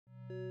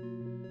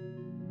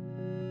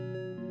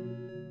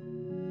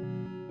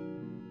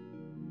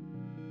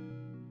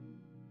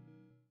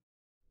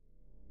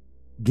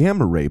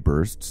Gamma ray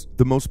bursts,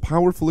 the most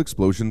powerful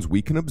explosions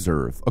we can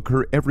observe,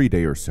 occur every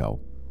day or so.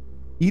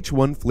 Each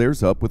one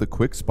flares up with a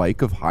quick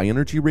spike of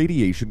high-energy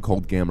radiation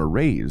called gamma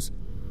rays,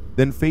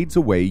 then fades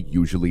away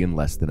usually in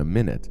less than a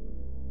minute.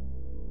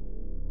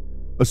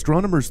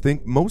 Astronomers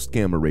think most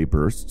gamma ray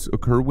bursts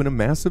occur when a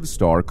massive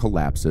star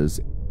collapses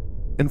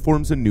and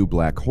forms a new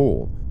black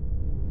hole.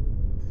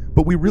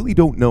 But we really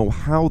don't know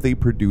how they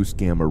produce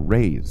gamma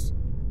rays.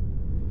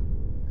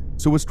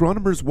 So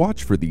astronomers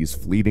watch for these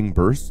fleeting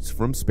bursts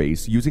from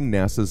space using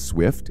NASA's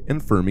Swift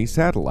and Fermi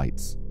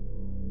satellites.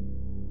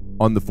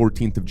 On the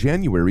 14th of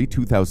January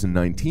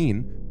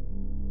 2019,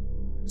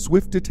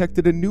 Swift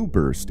detected a new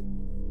burst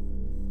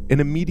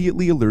and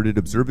immediately alerted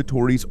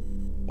observatories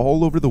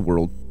all over the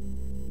world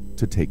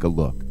to take a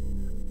look.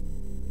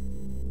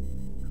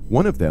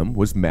 One of them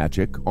was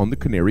MAGIC on the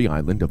Canary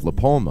island of La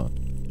Palma.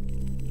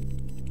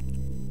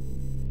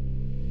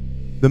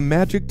 The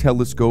MAGIC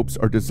telescopes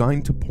are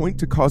designed to point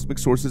to cosmic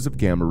sources of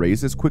gamma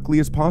rays as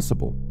quickly as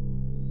possible.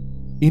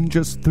 In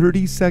just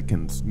 30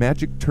 seconds,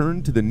 MAGIC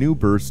turned to the new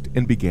burst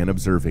and began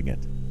observing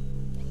it.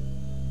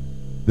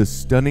 The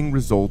stunning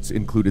results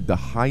included the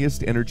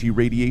highest energy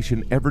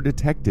radiation ever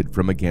detected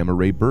from a gamma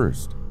ray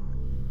burst,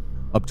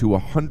 up to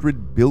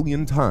 100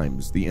 billion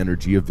times the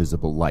energy of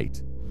visible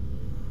light.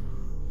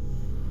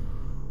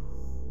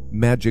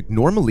 MAGIC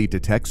normally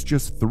detects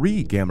just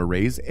 3 gamma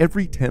rays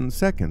every 10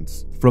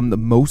 seconds from the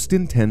most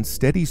intense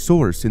steady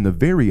source in the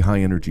very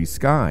high-energy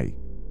sky,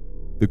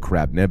 the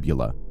Crab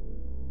Nebula.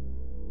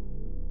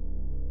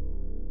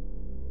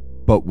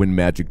 But when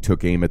MAGIC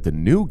took aim at the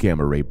new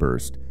gamma ray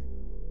burst,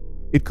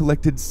 it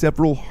collected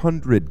several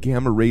hundred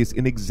gamma rays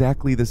in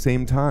exactly the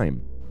same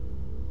time.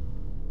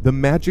 The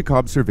MAGIC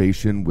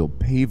observation will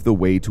pave the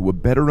way to a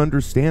better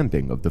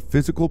understanding of the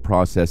physical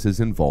processes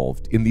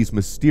involved in these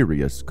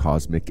mysterious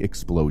cosmic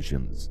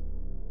explosions.